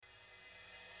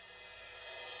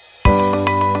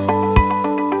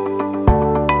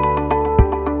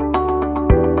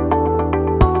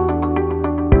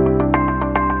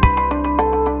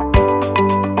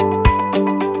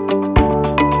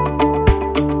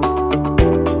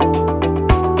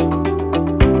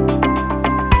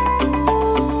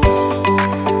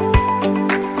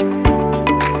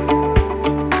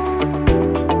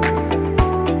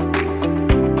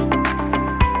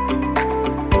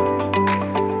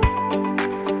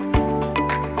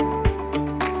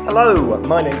Hello,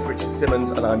 my name's Richard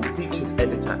Simmons and I'm Features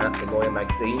Editor at The Lawyer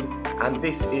magazine, and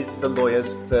this is The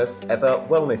Lawyer's first ever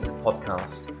wellness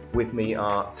podcast. With me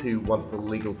are two wonderful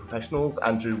legal professionals,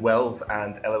 Andrew Wells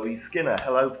and Eloise Skinner.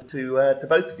 Hello to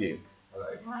both of you.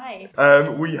 Hello. Hi.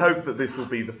 We hope that this will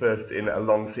be the first in a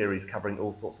long series covering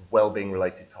all sorts of wellbeing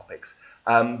related topics.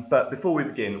 But before we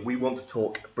begin, we want to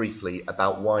talk briefly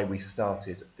about why we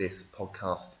started this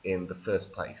podcast in the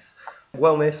first place.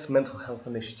 Wellness, mental health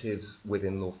initiatives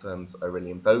within law firms are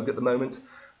really in vogue at the moment.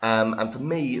 And for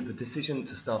me, the decision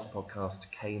to start a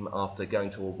podcast came after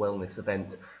going to a wellness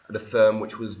event at a firm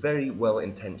which was very well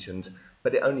intentioned,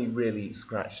 but it only really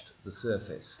scratched the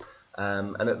surface.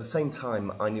 And at the same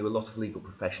time, I knew a lot of legal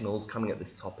professionals coming at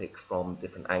this topic from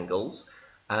different angles,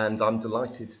 and I'm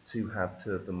delighted to have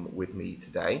two of them with me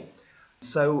today.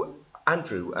 So,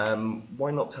 Andrew, why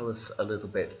not tell us a little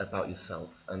bit about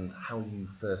yourself and how you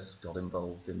first got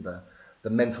involved in the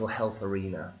mental health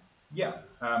arena? Yeah,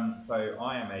 so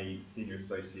I am a senior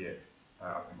associate.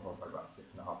 I've been qualified about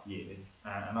 6.5 years,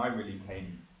 and I really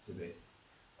came to this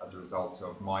as a result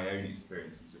of my own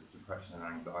experiences of depression and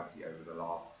anxiety over the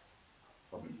last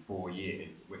probably 4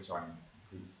 years, which I'm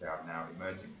pleased to say I'm now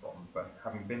emerging from. But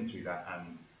having been through that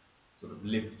and sort of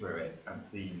lived through it and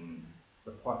seen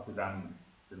the pluses and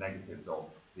the negatives of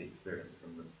the experience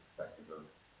from the perspective of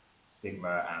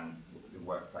stigma and the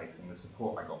workplace and the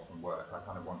support I got from work, I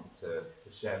kind of wanted to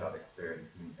share that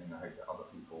experience in the hope that other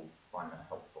people find that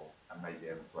helpful and may be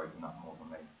able to open up more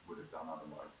than they would have done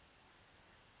otherwise.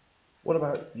 What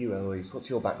about you, Eloise? What's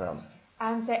your background?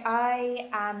 So I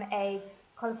am a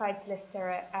qualified solicitor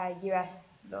at a US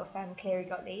law firm, Cleary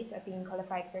Gottlieb. I've been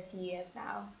qualified for a few years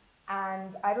now,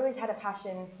 and I've always had a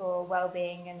passion for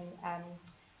well-being and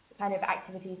kind of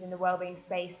activities in the wellbeing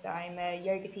space. So I'm a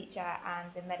yoga teacher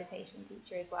and a meditation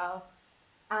teacher as well.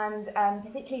 And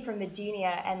particularly from the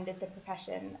junior end of the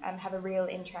profession, have a real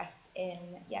interest in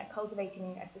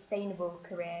cultivating a sustainable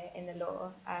career in the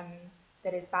law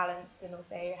that is balanced and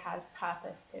also has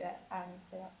purpose to it.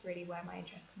 So that's really where my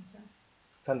interest comes from.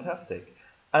 Fantastic.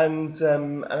 And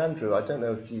Andrew, I don't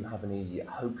know if you have any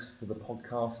hopes for the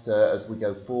podcast as we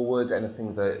go forward,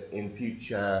 anything that in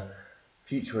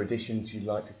future editions you'd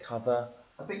like to cover?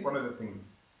 I think one of the things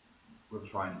we'll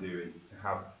try and do is to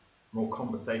have more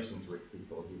conversations with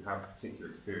people who have particular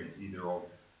experience either of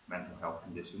mental health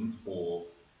conditions or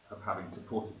of having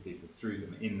supported people through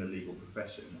them in the legal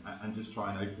profession, and just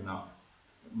try and open up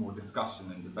more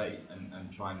discussion and debate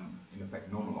and try and in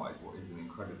effect normalise what is an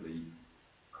incredibly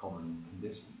common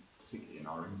condition, particularly in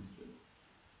our industry.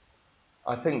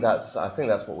 I think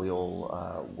that's what we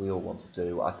all want to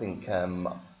do. I think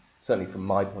certainly from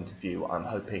my point of view, I'm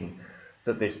hoping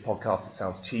that this podcast, it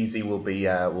sounds cheesy, will be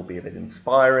a bit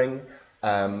inspiring,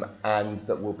 and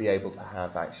that we'll be able to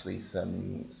have actually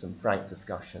some frank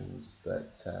discussions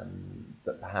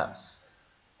that perhaps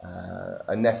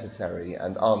are necessary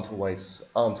and aren't always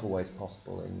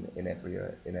possible in every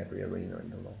arena in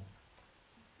the law.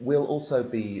 We'll also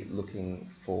be looking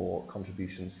for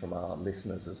contributions from our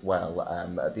listeners as well.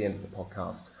 At the end of the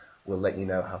podcast, we'll let you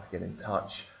know how to get in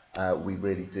touch. We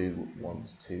really do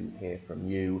want to hear from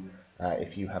you.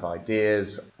 If you have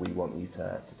ideas, we want you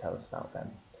to tell us about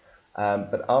them.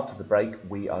 But after the break,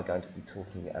 we are going to be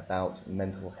talking about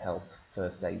mental health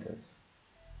first aiders.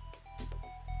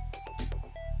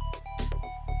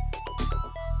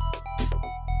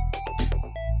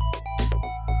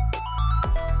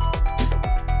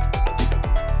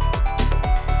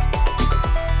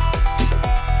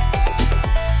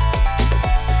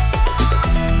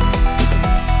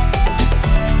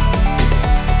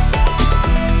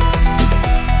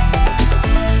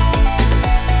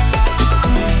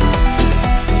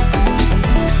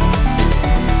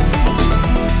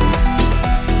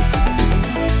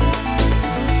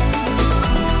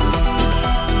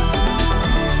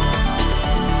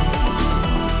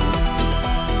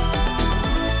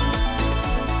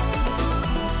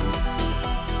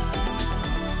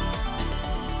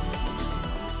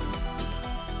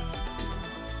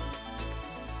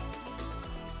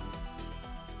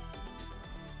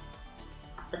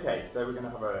 Okay, so we're going to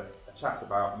have a chat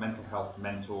about mental health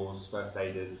mentors, first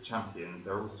aiders, champions.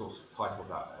 There are all sorts of titles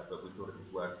out there, but we thought it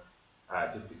was worth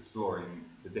just exploring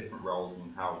the different roles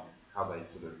and how they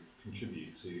sort of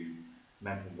contribute to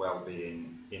mental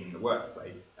well-being in the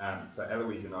workplace. So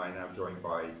Eloise and I are now joined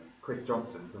by Chris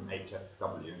Johnson from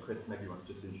HFW. And Chris, maybe you want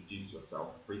to just introduce yourself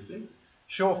briefly.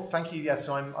 Sure, thank you. Yes,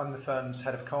 so I'm the firm's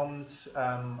head of comms.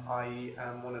 I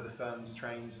am one of the firm's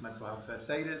trained mental health first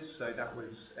aiders, so that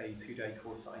was a 2-day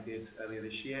course that I did earlier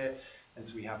this year, and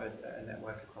so we have a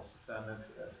network across the firm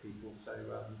of people. So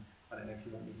I don't know if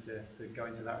you want me to go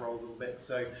into that role a little bit.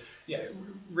 So, yeah,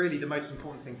 really the most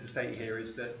important thing to state here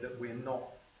is that we're not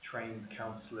trained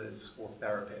counsellors or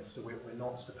therapists. So we're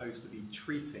not supposed to be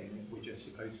treating, we're just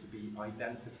supposed to be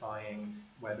identifying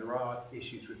where there are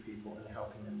issues with people and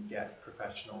helping them get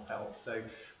professional help. So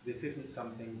this isn't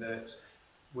something that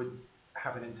would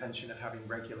have an intention of having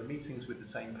regular meetings with the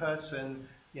same person.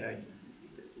 You know,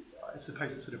 I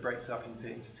suppose it sort of breaks up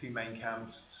into two main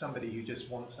camps: somebody who just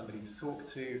wants somebody to talk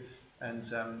to, and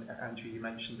Andrew, you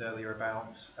mentioned earlier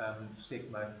about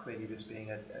stigma, clearly this being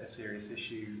a serious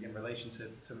issue in relation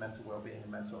to mental well-being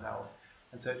and mental health.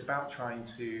 And so it's about trying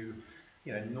to,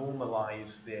 you know,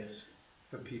 normalise this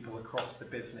for people across the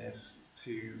business,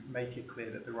 to make it clear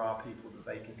that there are people that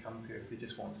they can come to if they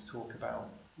just want to talk about,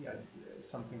 you know,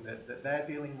 something that they're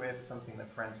dealing with, something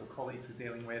that friends or colleagues are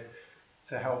dealing with,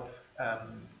 to help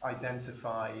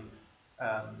identify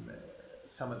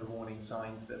some of the warning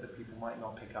signs that people might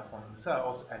not pick up on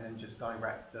themselves, and then just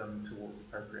direct them towards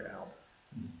appropriate help.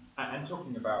 And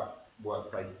talking about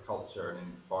workplace culture and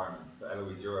environment,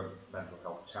 Eloise, you're a mental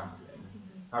health champion.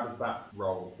 How does that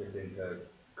role fit into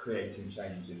creating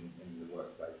change in the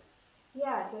workplace?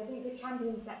 Yeah, so I think the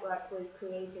Champions Network was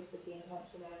created with the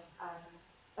intention of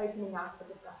opening up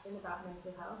a discussion about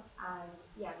mental health and,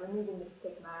 yeah, removing the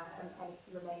stigma and any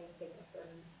remaining stigma from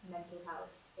mental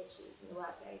health issues in the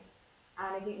workplace.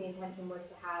 And I think the intention was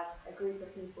to have a group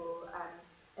of people,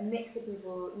 a mix of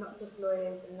people, not just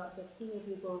lawyers and not just senior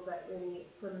people, but really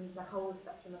from the whole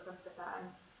spectrum across the firm,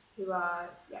 who are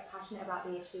passionate about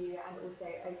the issue and also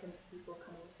open to people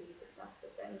coming to discuss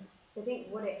with them. So I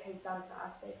think what it has done for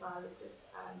us so far is just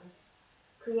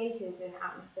created an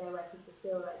atmosphere where people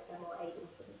feel like they're more able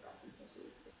to discuss these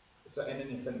issues. So in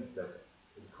a sense that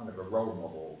it's kind of a role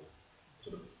model,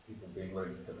 sort of people being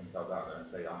willing to put themselves out there and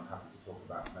say, I'm happy to talk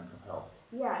about mental health.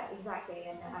 Yeah, exactly,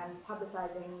 and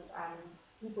publicising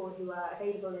people who are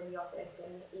available in the office,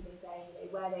 and even saying, you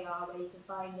know, where they are, where you can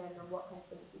find them, and what kind of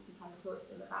things you can come and talk to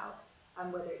them about,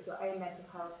 whether it's your own mental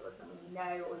health or someone you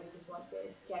know, or you just want to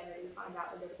generally find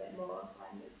out a little bit more.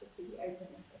 It's just the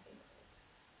openness, I think.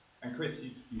 And Chris,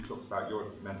 you talked about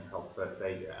your mental health first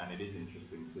aider, and it is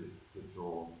interesting to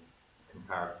draw a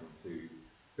comparison to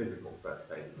physical first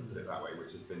aid, to put it that way,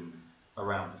 which has been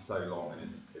around for so long and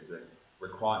is a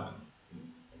requirement in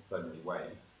so many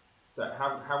ways. So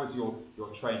how was your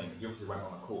training? Because you obviously went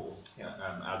on a course,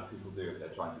 as people do if they're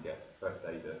trying to get first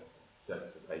aider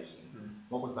certification.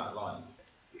 What was that like?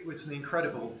 It was an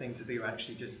incredible thing to do,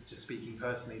 actually, just speaking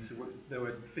personally. So there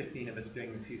were 15 of us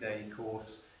doing the 2-day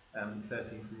course,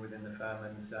 13 from within the firm,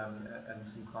 and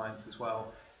some clients as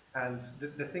well. And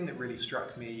the thing that really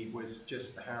struck me was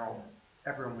just how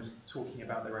everyone was talking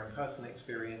about their own personal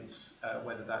experience,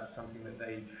 whether that's something that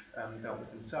they've dealt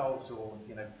with themselves or,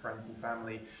 you know, friends and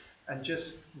family. And it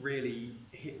just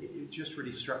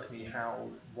really struck me how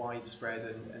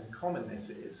widespread and common this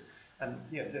is. And,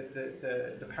 you know,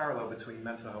 the parallel between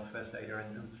mental health first aider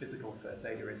and physical first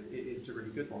aider is a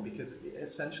really good one, because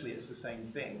essentially it's the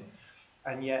same thing.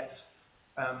 And yet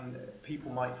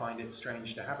people might find it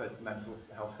strange to have a mental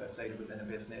health first aider within a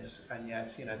business, and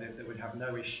yet, you know, they would have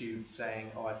no issue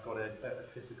saying, oh, I've got a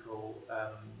physical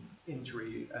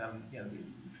injury, you know, you've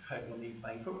hurt your knee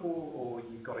playing football, or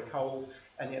you've got a cold,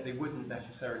 and yet they wouldn't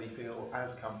necessarily feel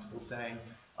as comfortable saying,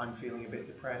 I'm feeling a bit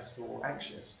depressed or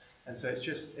anxious. And so it's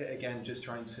just, again, just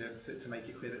trying to make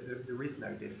it clear that there is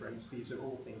no difference. These are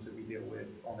all things that we deal with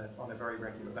on a very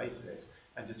regular basis,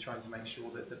 and just trying to make sure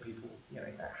that people, you know,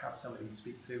 have somebody to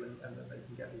speak to, and that they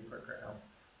can get the appropriate help.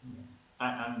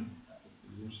 And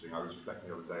it was interesting, I was reflecting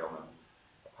the other day on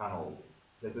a panel.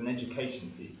 There's an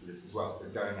education piece to this as well, so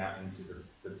going out into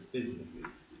the businesses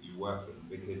that you work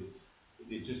in, because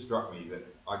it just struck me that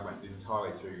I went the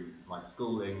entire way through my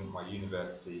schooling, my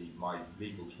university, my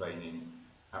legal training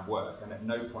and work, and at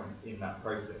no point in that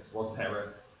process was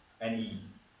there any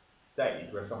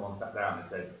stage where someone sat down and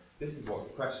said, this is what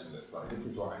depression looks like, this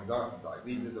is what anxiety is like,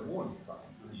 these are the warning signs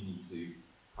that you need to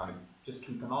kind of just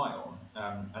keep an eye on.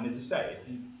 And as you say, if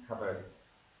you have a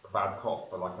bad cough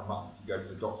for like a month, you go to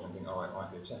the doctor and think, oh, it might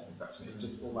be a chest infection. It's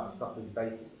just all that stuff is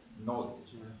basic knowledge.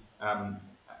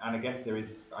 And I guess there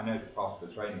is, I know part of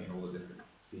the training and all the different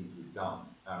schemes we've done,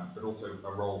 but also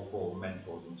a role for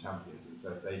mentors and champions and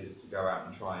first aiders to go out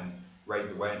and try and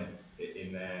raise awareness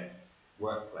in their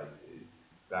workplaces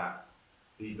that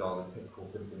these are the typical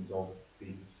symptoms of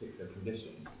these particular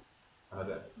conditions.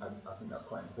 And I think that's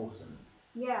quite important.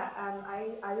 Yeah,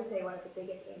 I would say one of the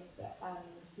biggest things that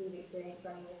we've experienced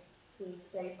running this scheme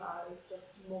so far is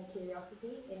just more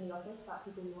curiosity in the office about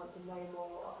people who want to know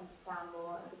more or understand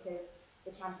more, because the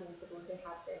champions have also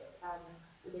had this,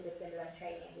 we did a similar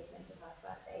training with mental health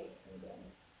first aid in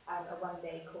a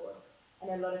one-day course. And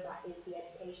a lot of that is the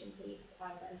education piece,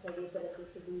 and so the ability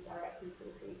to redirect people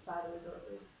to further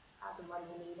resources as and when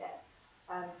they need it.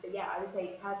 But yeah, I would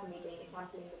say personally being a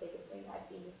champion, the biggest thing that I've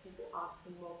seen is people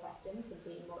asking more questions and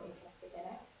being more interested in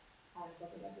it. So I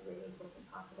think that's a really important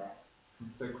part of it.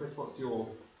 So Chris, do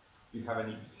you have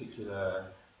any particular,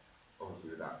 obviously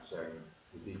without sharing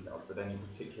the details, but any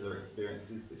particular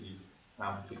experiences that you've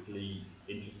found particularly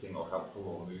interesting or helpful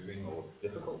or moving or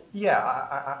difficult? Yeah,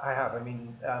 I have. I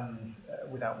mean,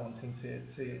 without wanting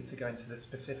to go into the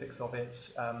specifics of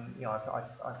it,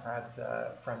 I've had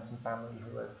friends and family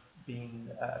who have been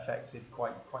affected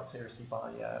quite seriously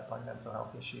by mental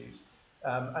health issues,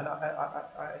 and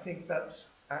I think that's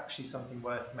actually something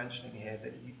worth mentioning here,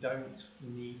 that you don't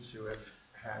need to have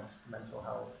had mental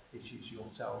health issues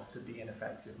yourself to be an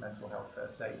effective mental health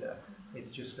first aider.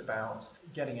 It's just about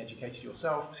getting educated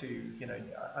yourself to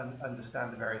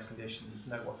understand the various conditions,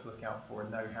 know what to look out for,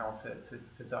 and know how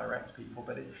to direct people.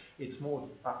 But it's more,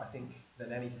 I think,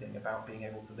 than anything about being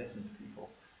able to listen to people.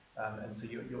 And so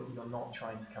you're not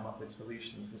trying to come up with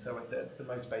solutions. And so at the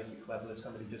most basic level, if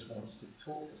somebody just wants to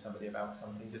talk to somebody about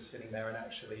something, just sitting there and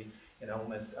actually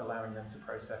almost allowing them to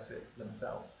process it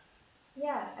themselves.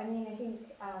 Yeah, I mean, I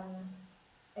think,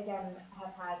 again,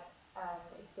 have had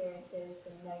experiences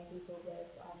and known people with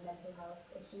mental health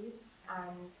issues.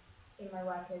 And in my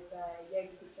work as a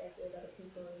yoga teacher, I see a lot of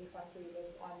people who come through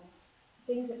with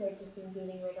things that they've just been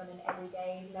dealing with on an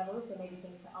everyday level. So maybe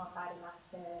things that aren't bad enough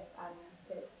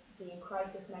to be in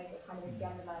crisis mode, but kind of a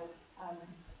generalised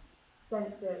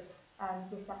sense of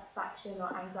dissatisfaction or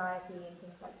anxiety and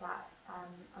things like that.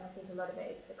 And I think a lot of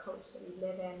it is the culture that we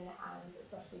live in, and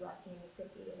especially working in the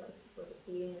city, a lot of people are just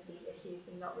dealing with these issues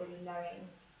and not really knowing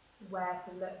where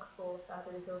to look for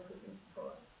further resources and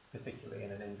support. Particularly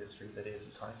in an industry that is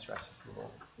as high stress as the law.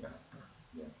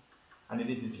 Yeah. And it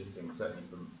is interesting, certainly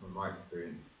from my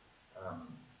experience,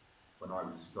 when I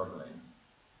was struggling,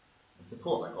 the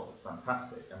support I got was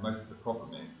fantastic, and most of the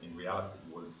problem in reality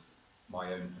was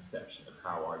my own perception of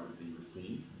how I would be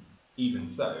received. Even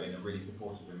so, in a really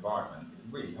supportive environment,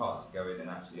 it's really hard to go in and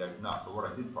actually open up. But what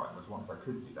I did find was once I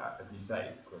could do that, as you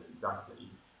say, Chris, exactly,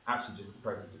 actually just the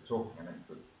process of talking, and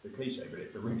it's a cliche, but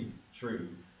it's a really true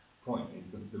point, is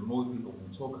the more people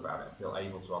can talk about it and feel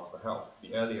able to ask for help,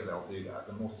 the earlier they'll do that,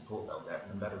 the more support they'll get,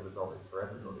 and the better result is for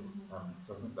everybody.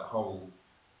 So I think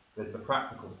there's the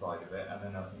practical side of it, and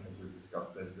then I think, as we've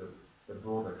discussed, there's the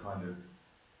broader kind of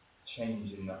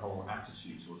change in the whole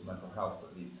attitude towards mental health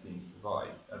that these schemes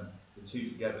provide, and the two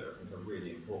together I think are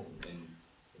really important in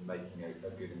making a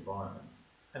good environment.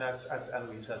 And as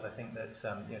Eloise says, I think that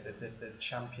the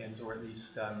champions, or at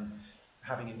least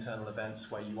having internal events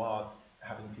where you are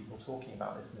having people talking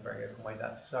about this in a very open way,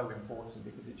 that's so important,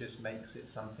 because it just makes it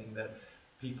something that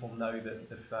people know that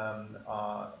the firm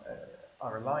are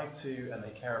alive to and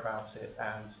they care about it,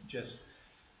 and just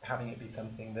having it be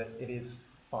something that it is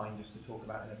fine just to talk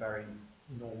about in a very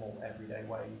normal, everyday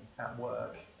way at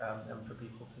work, and for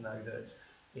people to know that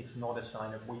it's not a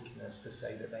sign of weakness to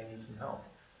say that they need some help.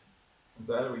 And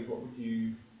so, Eloise,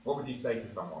 what would you say to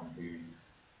someone who's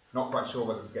not quite sure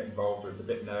whether to get involved, or is a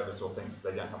bit nervous, or thinks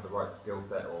they don't have the right skill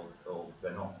set, or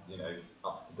they're not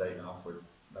up to date enough with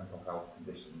mental health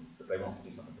conditions, but they want to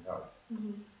do something to help?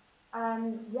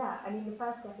 Yeah, I mean, the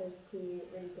first step is to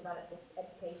really develop this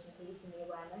education piece and the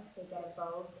awareness, so get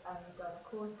involved, go on a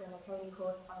course, go on a training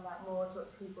course, find out more, talk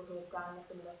to people who have done a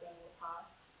similar thing in the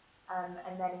past.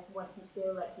 And then once you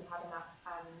feel like you have enough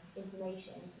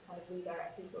information to kind of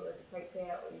redirect people as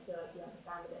appropriate, or you feel like you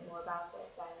understand a bit more about it,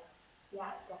 then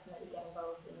yeah, definitely get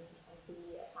involved and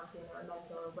be a champion or a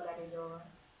mentor, or whatever your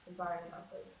environment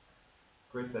offers.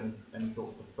 Chris, any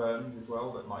thoughts for firms as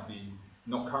well that might be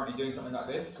not currently doing something like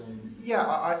this? Yeah,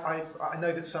 I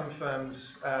know that some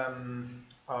firms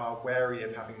are wary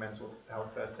of having mental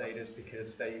health first aiders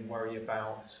because they worry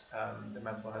about the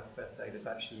mental health first aiders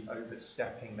actually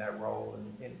overstepping their role,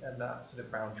 and that sort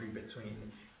of boundary between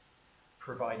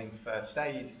providing first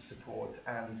aid support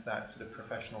and that sort of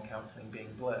professional counselling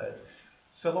being blurred.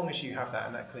 So long as you have that,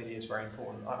 and that clearly is very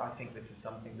important, I think this is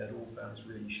something that all firms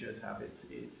really should have. It's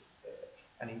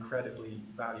an incredibly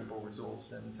valuable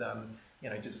resource, and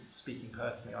just speaking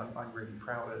personally, I'm really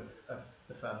proud of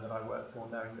the firm that I work for,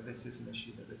 knowing that this is an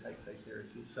issue that they take so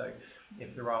seriously. So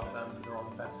if there are firms that are on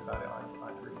the fence about it,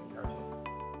 I'd really encourage it.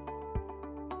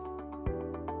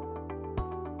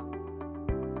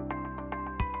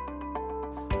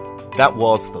 That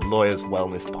was the Lawyers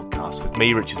Wellness Podcast with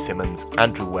me, Richard Simmons,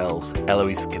 Andrew Wells,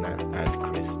 Eloise Skinner and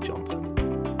Chris Johnson.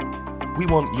 We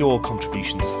want your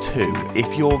contributions too.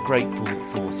 If you're grateful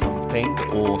for something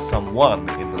or someone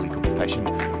in the legal profession, profession,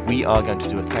 we are going to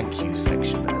do a thank you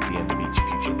section at the end of each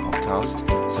future podcast.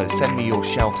 So send me your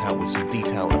shout out with some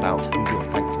detail about who you're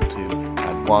thankful to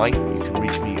and why. You can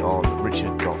reach me on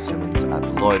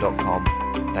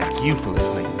richard.simmons@thelawyer.com. Thank you for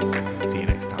listening. See you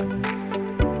next time.